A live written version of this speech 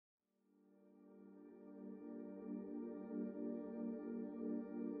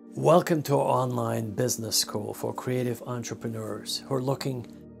Welcome to our online business school for creative entrepreneurs who are looking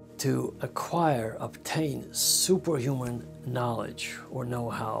to obtain superhuman knowledge or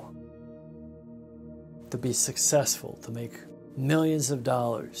know-how to be successful, to make millions of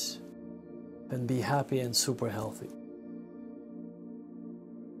dollars and be happy and super healthy.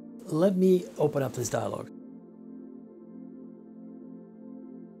 Let me open up this dialogue.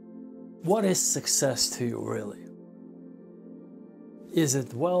 What is success to you, really? Is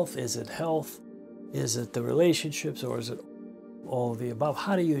it wealth? Is it health? Is it the relationships? Or is it all of the above?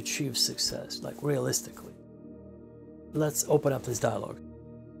 How do you achieve success, like realistically? Let's open up this dialogue.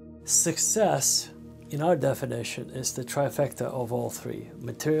 Success, in our definition, is the trifecta of all three: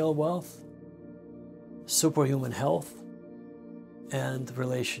 material wealth, superhuman health, and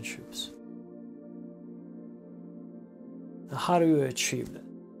relationships. Now, how do you achieve that?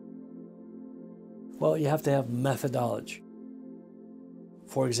 Well, you have to have methodology.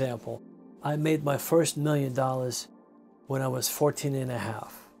 For example, I made my first $1 million when I was 14 and a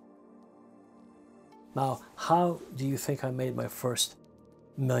half. Now, how do you think I made my first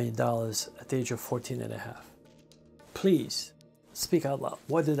 $1 million at the age of 14 and a half? Please, speak out loud.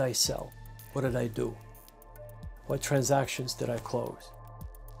 What did I sell? What did I do? What transactions did I close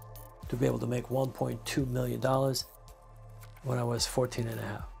to be able to make $1.2 million when I was 14 and a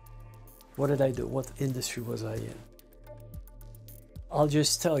half? What did I do? What industry was I in? I'll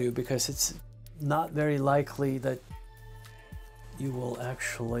just tell you, because it's not very likely that you will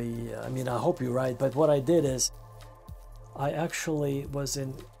actually, I hope you're right, but what I did is I actually was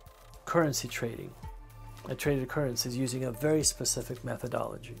in currency trading. I traded currencies using a very specific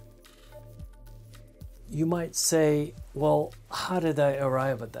methodology. You might say, well, how did I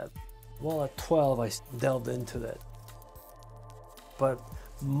arrive at that? Well, at 12, I delved into that. But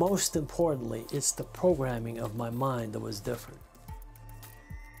most importantly, it's the programming of my mind that was different.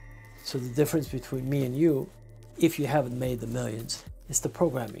 So the difference between me and you, if you haven't made the millions, is the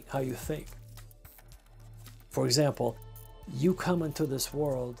programming, how you think. For example, you come into this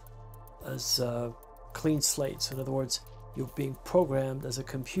world as clean slates. In other words, you're being programmed as a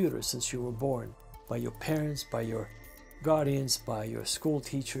computer since you were born, by your parents, by your guardians, by your school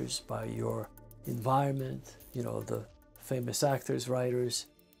teachers, by your environment, the famous actors, writers,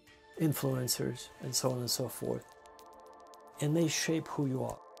 influencers, and so on and so forth. And they shape who you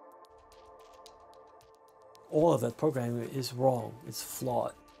are. All of that programming is wrong, it's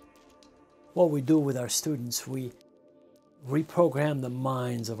flawed. What we do with our students, we reprogram the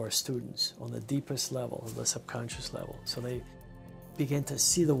minds of our students on the deepest level, on the subconscious level, so they begin to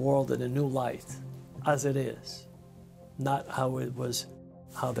see the world in a new light, as it is, not how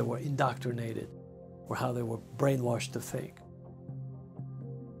they were indoctrinated, or how they were brainwashed to think.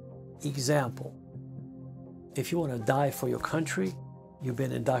 Example, if you want to die for your country, you've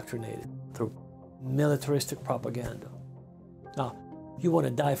been indoctrinated through militaristic propaganda. Now, you want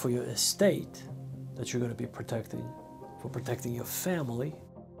to die for your estate that you're going to be protecting, for protecting your family,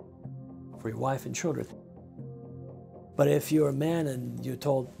 for your wife and children. But if you're a man and you're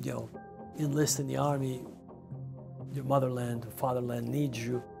told, enlist in the army, your motherland, fatherland needs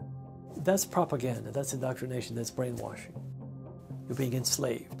you, that's propaganda, that's indoctrination, that's brainwashing. You're being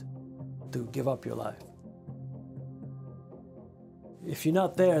enslaved to give up your life. If you're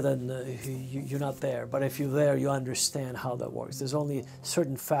not there, then you're not there. But if you're there, you understand how that works. There's only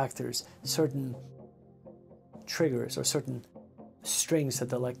certain factors, certain triggers, or certain strings that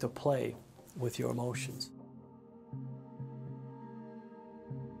they like to play with your emotions.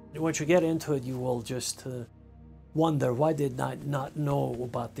 Once you get into it, you will just wonder, why did I not know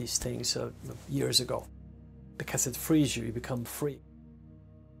about these things years ago? Because it frees you. You become free.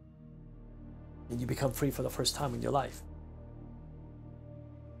 And you become free for the first time in your life.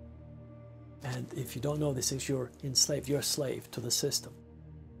 And if you don't know these things, you're enslaved. You're a slave to the system.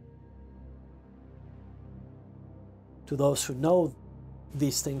 To those who know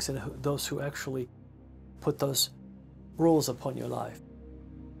these things and those who actually put those rules upon your life.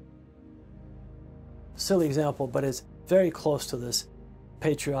 Silly example, but it's very close to this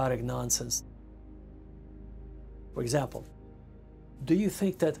patriotic nonsense. For example, do you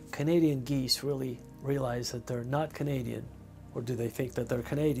think that Canadian geese really realize that they're not Canadian? Or do they think that they're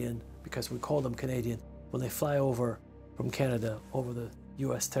Canadian because we call them Canadian when they fly over from Canada, over the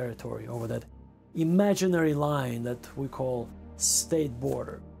US territory, over that imaginary line that we call state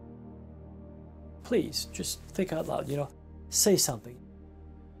border? Please, just think out loud, say something.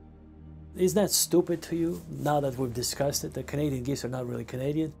 Isn't that stupid to you, now that we've discussed it, that Canadian geese are not really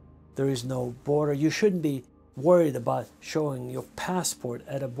Canadian? There is no border. You shouldn't be worried about showing your passport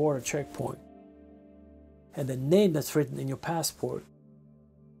at a border checkpoint. And the name that's written in your passport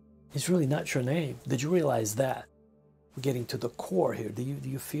is really not your name. Did you realize that? We're getting to the core here. Do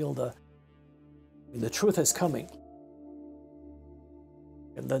you feel the truth is coming?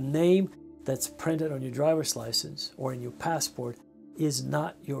 And the name that's printed on your driver's license or in your passport is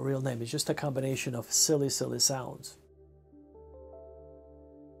not your real name. It's just a combination of silly sounds.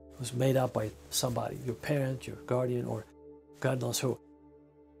 It was made up by somebody, your parent, your guardian, or God knows who.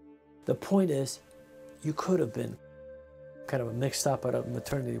 The point is, you could have been kind of mixed up at a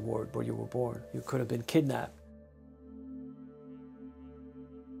maternity ward where you were born. You could have been kidnapped.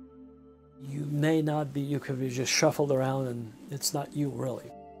 You may not be, you could be just shuffled around and it's not you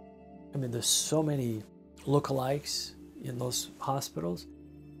really. I mean, there's so many lookalikes in those hospitals.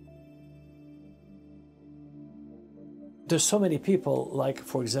 There's so many people, like,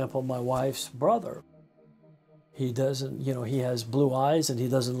 for example, my wife's brother. He doesn't, he has blue eyes and he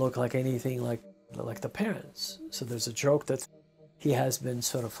doesn't look like anything like the parents. So there's a joke that he has been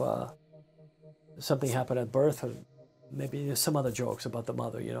sort of, something happened at birth, or maybe there's some other jokes about the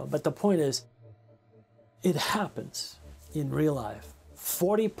mother, But the point is, it happens in real life.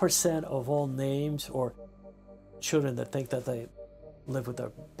 40% of all names or children that think that they live with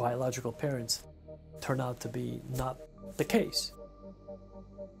their biological parents turn out to be not the case.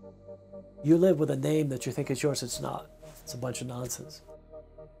 You live with a name that you think is yours, it's not. It's a bunch of nonsense.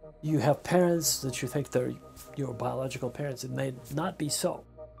 You have parents that you think they're your biological parents. It may not be so.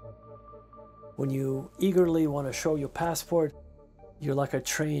 When you eagerly want to show your passport, you're like a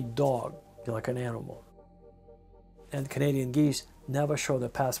trained dog. You're like an animal. And Canadian geese never show their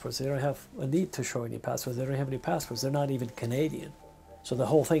passports. They don't have a need to show any passports. They don't have any passports. They're not even Canadian. So the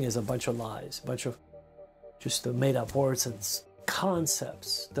whole thing is a bunch of lies, a bunch of just made up words and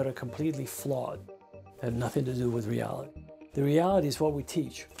concepts that are completely flawed, have nothing to do with reality. The reality is what we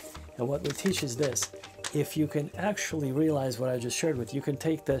teach. And what we teach is this. If you can actually realize what I just shared with you, you can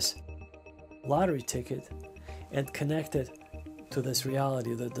take this lottery ticket and connect it to this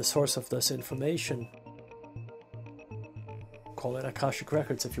reality, the source of this information. Call it Akashic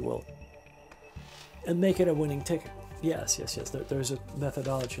Records, if you will, and make it a winning ticket. Yes. There's a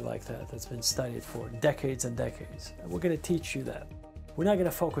methodology like that that's been studied for decades and decades. And we're going to teach you that. We're not going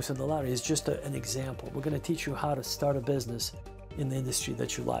to focus on the lottery. It's just an example. We're going to teach you how to start a business in the industry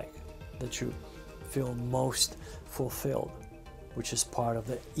that you like, that you feel most fulfilled, which is part of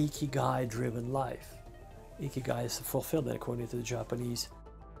the Ikigai-driven life. Ikigai is fulfillment according to the Japanese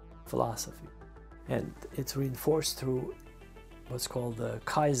philosophy. And it's reinforced through what's called the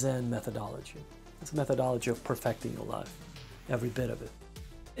Kaizen methodology. It's a methodology of perfecting your life, every bit of it.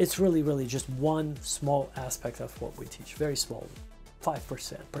 It's really just one small aspect of what we teach, very small,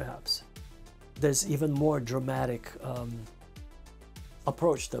 5% perhaps. There's even more dramatic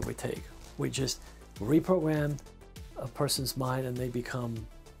approach that we take. We just reprogram a person's mind and they become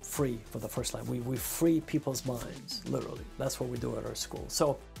free for the first time. We free people's minds, literally. That's what we do at our school.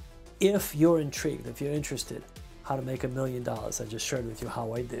 So if you're intrigued, if you're interested, how to make $1 million, I just shared with you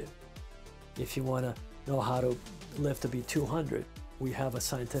how I did. If you want to know how to live to be 200, we have a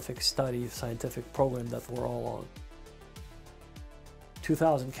scientific study, scientific program that we're all on.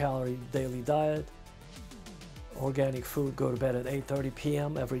 2,000 calorie daily diet, organic food, go to bed at 8:30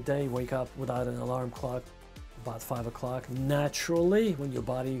 p.m. every day, wake up without an alarm clock about 5 o'clock, naturally when your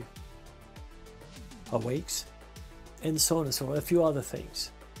body awakes, and so on and so forth, a few other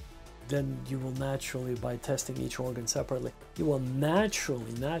things. Then you will naturally, by testing each organ separately, you will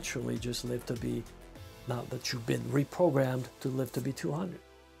naturally just live to be, now that you've been reprogrammed to live to be 200.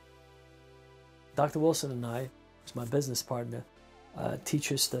 Dr. Wilson and I, who's my business partner,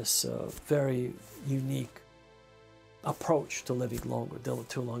 teaches this very unique approach to living longer,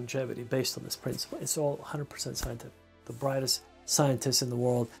 to longevity, based on this principle. It's all 100% scientific. The brightest scientists in the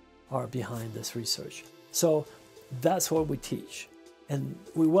world are behind this research. So that's what we teach. And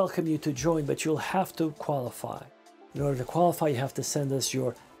we welcome you to join, but you'll have to qualify. In order to qualify, you have to send us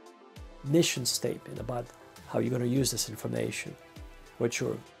your mission statement about how you're going to use this information, what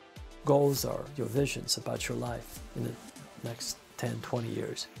your goals are, your visions about your life in the next 10, 20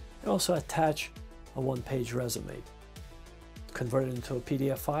 years. And also attach a one-page resume. Convert it into a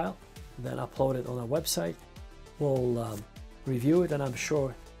PDF file, and then upload it on our website. We'll review it, and I'm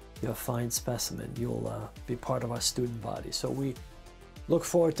sure you're a fine specimen. You'll be part of our student body. So we look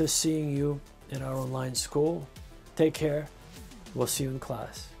forward to seeing you in our online school. Take care. We'll see you in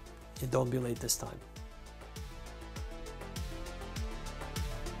class. And don't be late this time.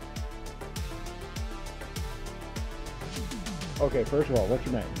 Okay, first of all, what's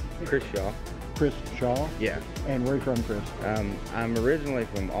your name? Chris Shaw. Chris Shaw? Yeah. And where are you from, Chris? I'm originally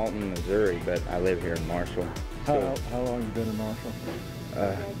from Alton, Missouri, but I live here in Marshall. How long have you been in Marshall?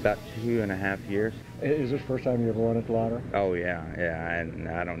 About 2.5 years. Is this the first time you ever won at the lottery? Oh yeah, and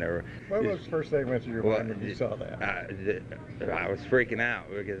I don't ever. What was the first thing that went through your mind when you saw that? I was freaking out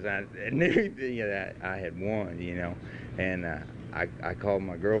because I knew that I had won, and I called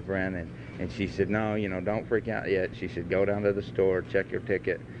my girlfriend and she said, no, don't freak out yet. She said, go down to the store, check your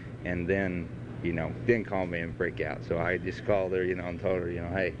ticket, and then call me and freak out. So I just called her, and told her,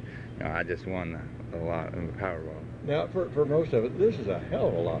 hey, I just won a lot in the Powerball. Now, for most of it, this is a hell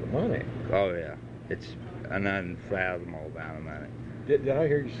of a lot of money. Oh yeah, it's an unfathomable amount of money. Did I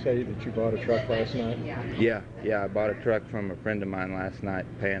hear you say that you bought a truck last night? Yeah, I bought a truck from a friend of mine last night,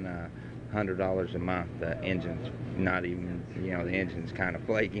 paying $100 a month. The engine's not even, the engine's kind of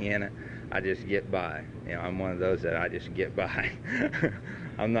flaky in it. I just get by. I'm one of those that I just get by.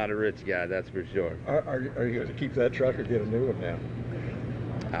 I'm not a rich guy, that's for sure. Are you going to keep that truck or get a new one now?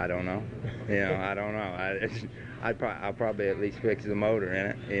 I don't know. I don't know. I'll probably at least fix the motor in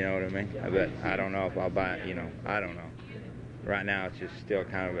it. You know what I mean? But I don't know if I'll buy it. I don't know. Right now, it's just still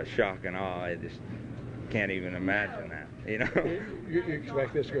kind of a shock and awe. I just can't even imagine that. You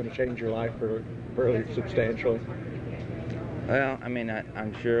expect this is going to change your life fairly substantially? Well, I mean,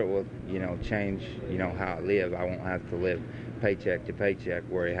 I'm sure it will, change, how I live. I won't have to live paycheck to paycheck,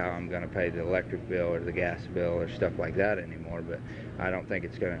 worry how I'm going to pay the electric bill or the gas bill or stuff like that anymore. But I don't think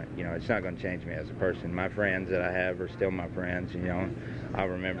it's going to, it's not going to change me as a person. My friends that I have are still my friends, I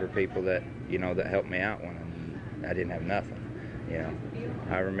remember people that, that helped me out when I didn't have nothing,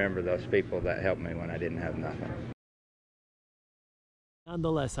 I remember those people that helped me when I didn't have nothing.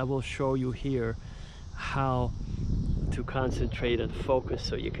 Nonetheless, I will show you here how to concentrate and focus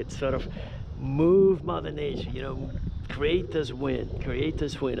so you could sort of move Mother Nature, create this wind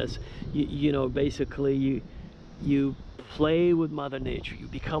as basically you play with Mother Nature, you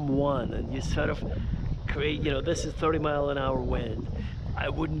become one, and you sort of create, this is 30-mile-an-hour wind. I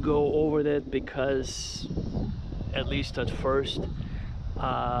wouldn't go over that because, at least at first,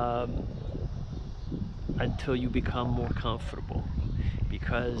 until you become more comfortable,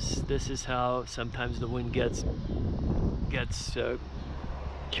 because this is how sometimes the wind gets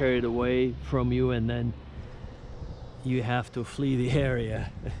carried away from you, and then you have to flee the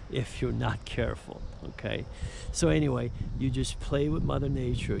area if you're not careful. Okay, so anyway, you just play with Mother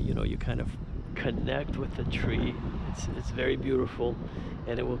Nature, you kind of connect with the tree. It's very beautiful,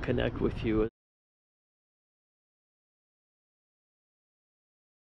 and it will connect with you.